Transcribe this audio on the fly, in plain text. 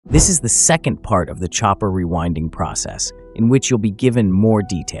This is the second part of the chopper rewinding process, in which you'll be given more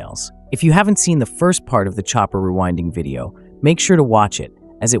details. If you haven't seen the first part of the chopper rewinding video, make sure to watch it,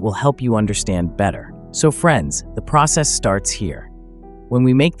 as it will help you understand better. So friends, the process starts here. When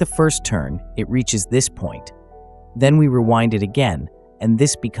we make the first turn, it reaches this point. Then we rewind it again, and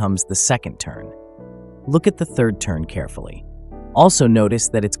this becomes the second turn. Look at the third turn carefully. Also notice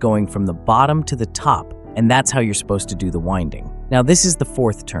that it's going from the bottom to the top, and that's how you're supposed to do the winding. Now this is the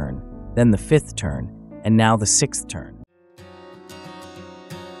fourth turn, then the fifth turn, and now the sixth turn.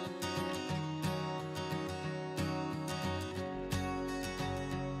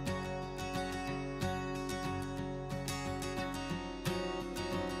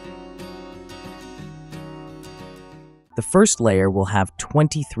 The first layer will have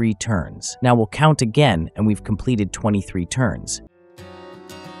 23 turns. Now we'll count again, and we've completed 23 turns.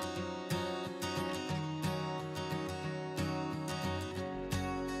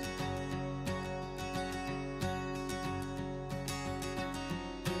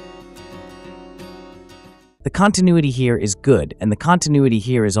 The continuity here is good, and the continuity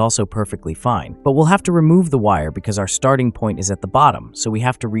here is also perfectly fine, but we'll have to remove the wire because our starting point is at the bottom, so we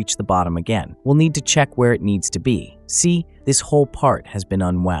have to reach the bottom again. We'll need to check where it needs to be. See, this whole part has been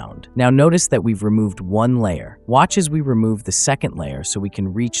unwound. Now notice that we've removed one layer. Watch as we remove the second layer so we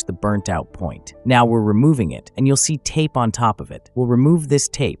can reach the burnt out point. Now we're removing it, and you'll see tape on top of it. We'll remove this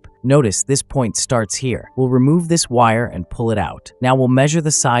tape. Notice this point starts here. We'll remove this wire and pull it out. Now we'll measure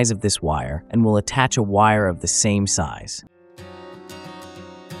the size of this wire, and we'll attach a wire of the same size.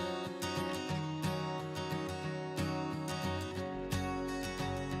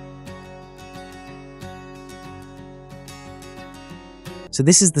 So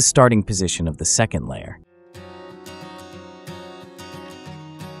this is the starting position of the second layer.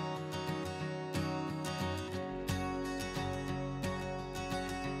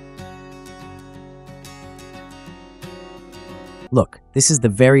 Look, this is the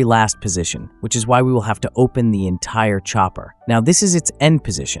very last position, which is why we will have to open the entire chopper. Now this is its end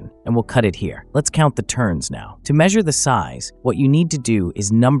position, and we'll cut it here. Let's count the turns now. To measure the size, what you need to do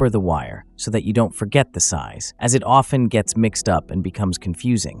is number the wire so that you don't forget the size, as it often gets mixed up and becomes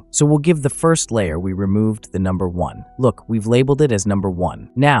confusing. So we'll give the first layer we removed the number 1. Look, we've labeled it as number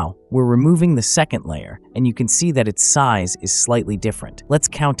 1. Now, we're removing the second layer, and you can see that its size is slightly different. Let's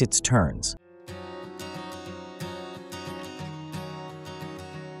count its turns.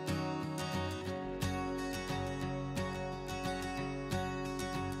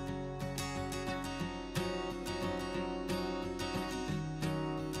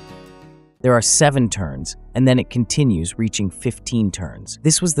 There are 7 turns, and then it continues, reaching 15 turns.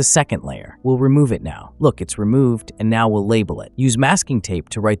 This was the second layer. We'll remove it now. Look, it's removed, and now we'll label it. Use masking tape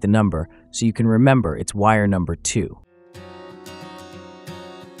to write the number so you can remember it's wire number 2.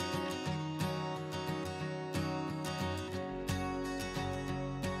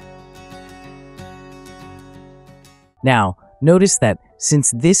 Now, notice that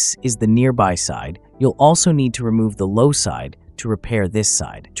since this is the nearby side, you'll also need to remove the low side to repair this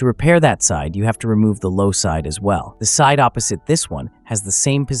side. To repair that side, you have to remove the low side as well. The side opposite this one has the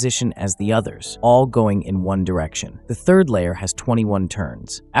same position as the others, all going in one direction. The third layer has 21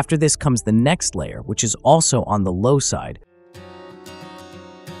 turns. After this comes the next layer, which is also on the low side.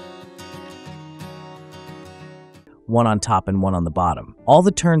 One on top and one on the bottom. All the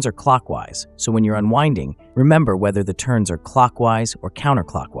turns are clockwise, so when you're unwinding, remember whether the turns are clockwise or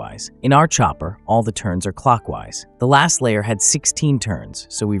counterclockwise. In our chopper, all the turns are clockwise. The last layer had 16 turns,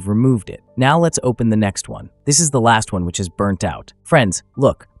 so we've removed it. Now let's open the next one. This is the last one, which is burnt out. Friends,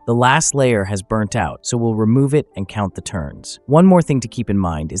 look. The last layer has burnt out, so we'll remove it and count the turns. One more thing to keep in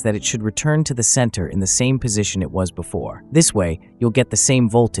mind is that it should return to the center in the same position it was before. This way, you'll get the same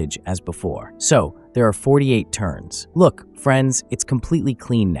voltage as before. So, there are 48 turns. Look, friends, it's completely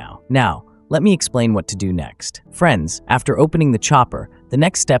clean now. Now, let me explain what to do next. Friends, after opening the chopper, the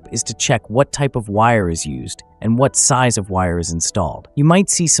next step is to check what type of wire is used and what size of wire is installed. You might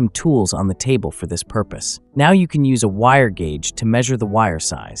see some tools on the table for this purpose. Now you can use a wire gauge to measure the wire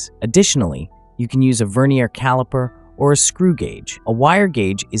size. Additionally, you can use a vernier caliper or a screw gauge. A wire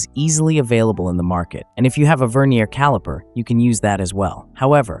gauge is easily available in the market, and if you have a vernier caliper, you can use that as well.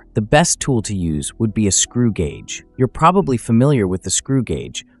 However, the best tool to use would be a screw gauge. You're probably familiar with the screw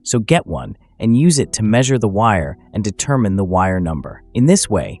gauge, so get one and use it to measure the wire and determine the wire number. In this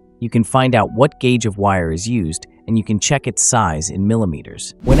way, you can find out what gauge of wire is used, and you can check its size in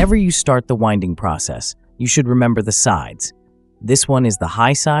millimeters. Whenever you start the winding process, you should remember the sides. This one is the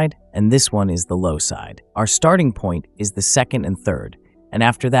high side, and this one is the low side. Our starting point is the second and third, and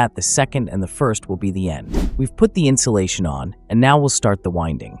after that, the second and the first will be the end. We've put the insulation on, and now we'll start the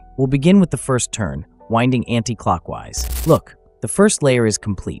winding. We'll begin with the first turn, winding anti-clockwise. Look, the first layer is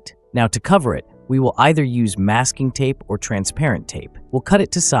complete. Now to cover it, we will either use masking tape or transparent tape. We'll cut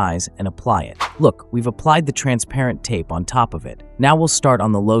it to size and apply it. Look, we've applied the transparent tape on top of it. Now we'll start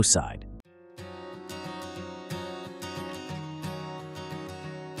on the low side.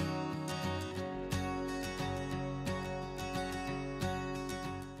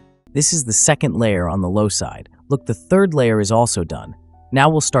 This is the second layer on the low side. Look, the third layer is also done. Now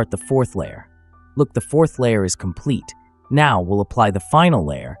we'll start the fourth layer. Look, the fourth layer is complete. Now we'll apply the final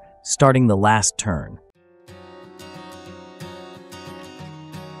layer, starting the last turn.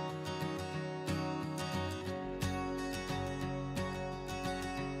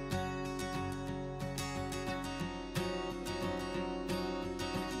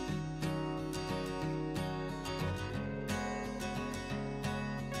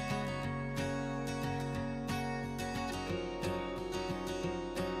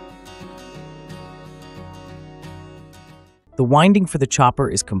 The winding for the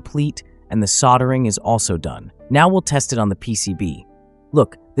chopper is complete and the soldering is also done. Now we'll test it on the PCB.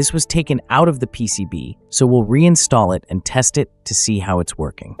 Look, this was taken out of the PCB, so we'll reinstall it and test it to see how it's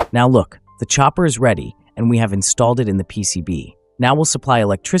working. Now look, the chopper is ready and we have installed it in the PCB. Now we'll supply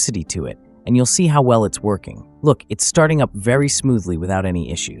electricity to it and you'll see how well it's working. Look, it's starting up very smoothly without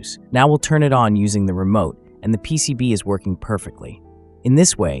any issues. Now we'll turn it on using the remote and the PCB is working perfectly. In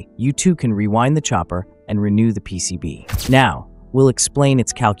this way, you too can rewind the chopper and renew the PCB. Now, we'll explain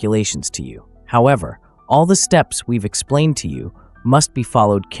its calculations to you. However, all the steps we've explained to you must be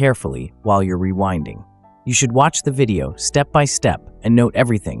followed carefully while you're rewinding. You should watch the video step by step and note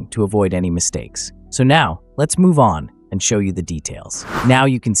everything to avoid any mistakes. So now, let's move on and show you the details. Now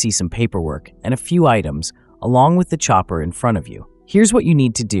you can see some paperwork and a few items along with the chopper in front of you. Here's what you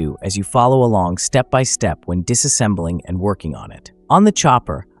need to do as you follow along step by step when disassembling and working on it. On the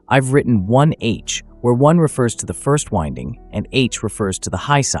chopper, I've written 1H, where 1 refers to the first winding and H refers to the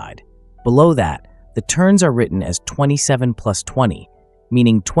high side. Below that, the turns are written as 27 plus 20,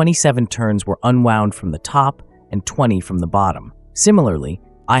 meaning 27 turns were unwound from the top and 20 from the bottom. Similarly,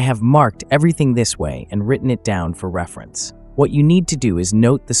 I have marked everything this way and written it down for reference. What you need to do is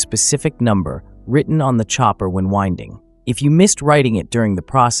note the specific number written on the chopper when winding. If you missed writing it during the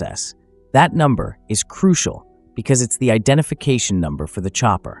process, that number is crucial because it's the identification number for the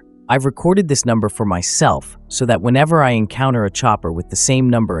chopper. I've recorded this number for myself so that whenever I encounter a chopper with the same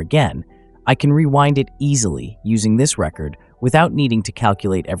number again, I can rewind it easily using this record without needing to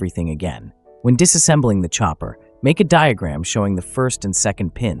calculate everything again. When disassembling the chopper, make a diagram showing the first and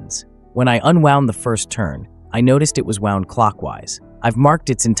second pins. When I unwound the first turn, I noticed it was wound clockwise. I've marked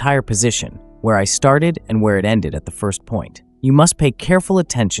its entire position, where I started and where it ended at the first point. You must pay careful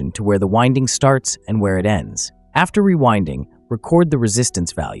attention to where the winding starts and where it ends. After rewinding, record the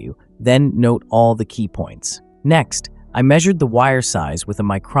resistance value, then note all the key points. Next, I measured the wire size with a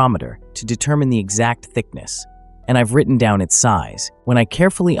micrometer to determine the exact thickness, and I've written down its size. When I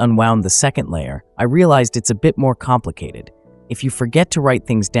carefully unwound the second layer, I realized it's a bit more complicated. If you forget to write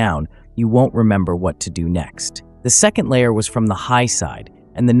things down, you won't remember what to do next. The second layer was from the high side,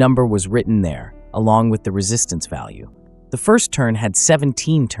 and the number was written there, along with the resistance value. The first turn had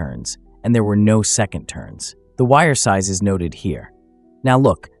 17 turns, and there were no second turns. The wire size is noted here. Now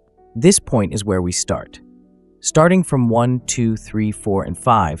look, this point is where we start. Starting from 1, 2, 3, 4, and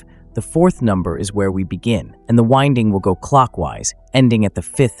 5, the fourth number is where we begin, and the winding will go clockwise, ending at the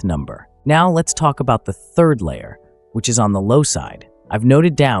fifth number. Now let's talk about the third layer, which is on the low side. I've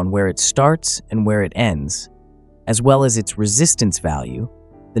noted down where it starts and where it ends, as well as its resistance value,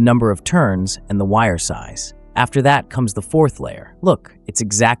 the number of turns, and the wire size. After that comes the fourth layer. Look, it's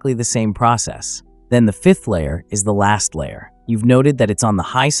exactly the same process. Then the fifth layer is the last layer. You've noted that it's on the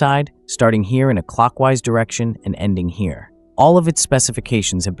high side, starting here in a clockwise direction and ending here. All of its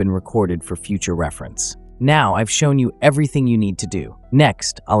specifications have been recorded for future reference. Now I've shown you everything you need to do.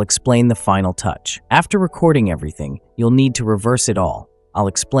 Next, I'll explain the final touch. After recording everything, you'll need to reverse it all. I'll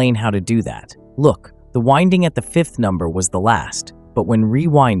explain how to do that. Look, the winding at the fifth number was the last, but when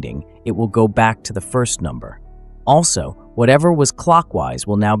rewinding, it will go back to the first number. Also, whatever was clockwise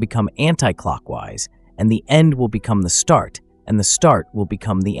will now become anti-clockwise, and the end will become the start, and the start will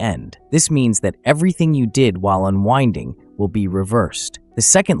become the end. This means that everything you did while unwinding will be reversed. The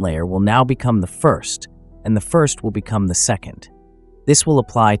second layer will now become the first, and the first will become the second. This will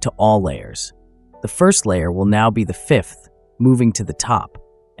apply to all layers. The first layer will now be the fifth, moving to the top,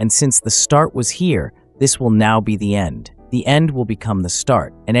 and since the start was here, this will now be the end. The end will become the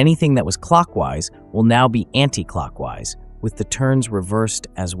start, and anything that was clockwise will now be anti-clockwise, with the turns reversed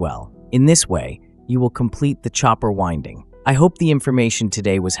as well. In this way, you will complete the chopper winding. I hope the information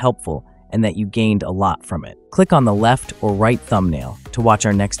today was helpful and that you gained a lot from it. Click on the left or right thumbnail to watch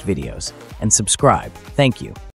our next videos and subscribe. Thank you.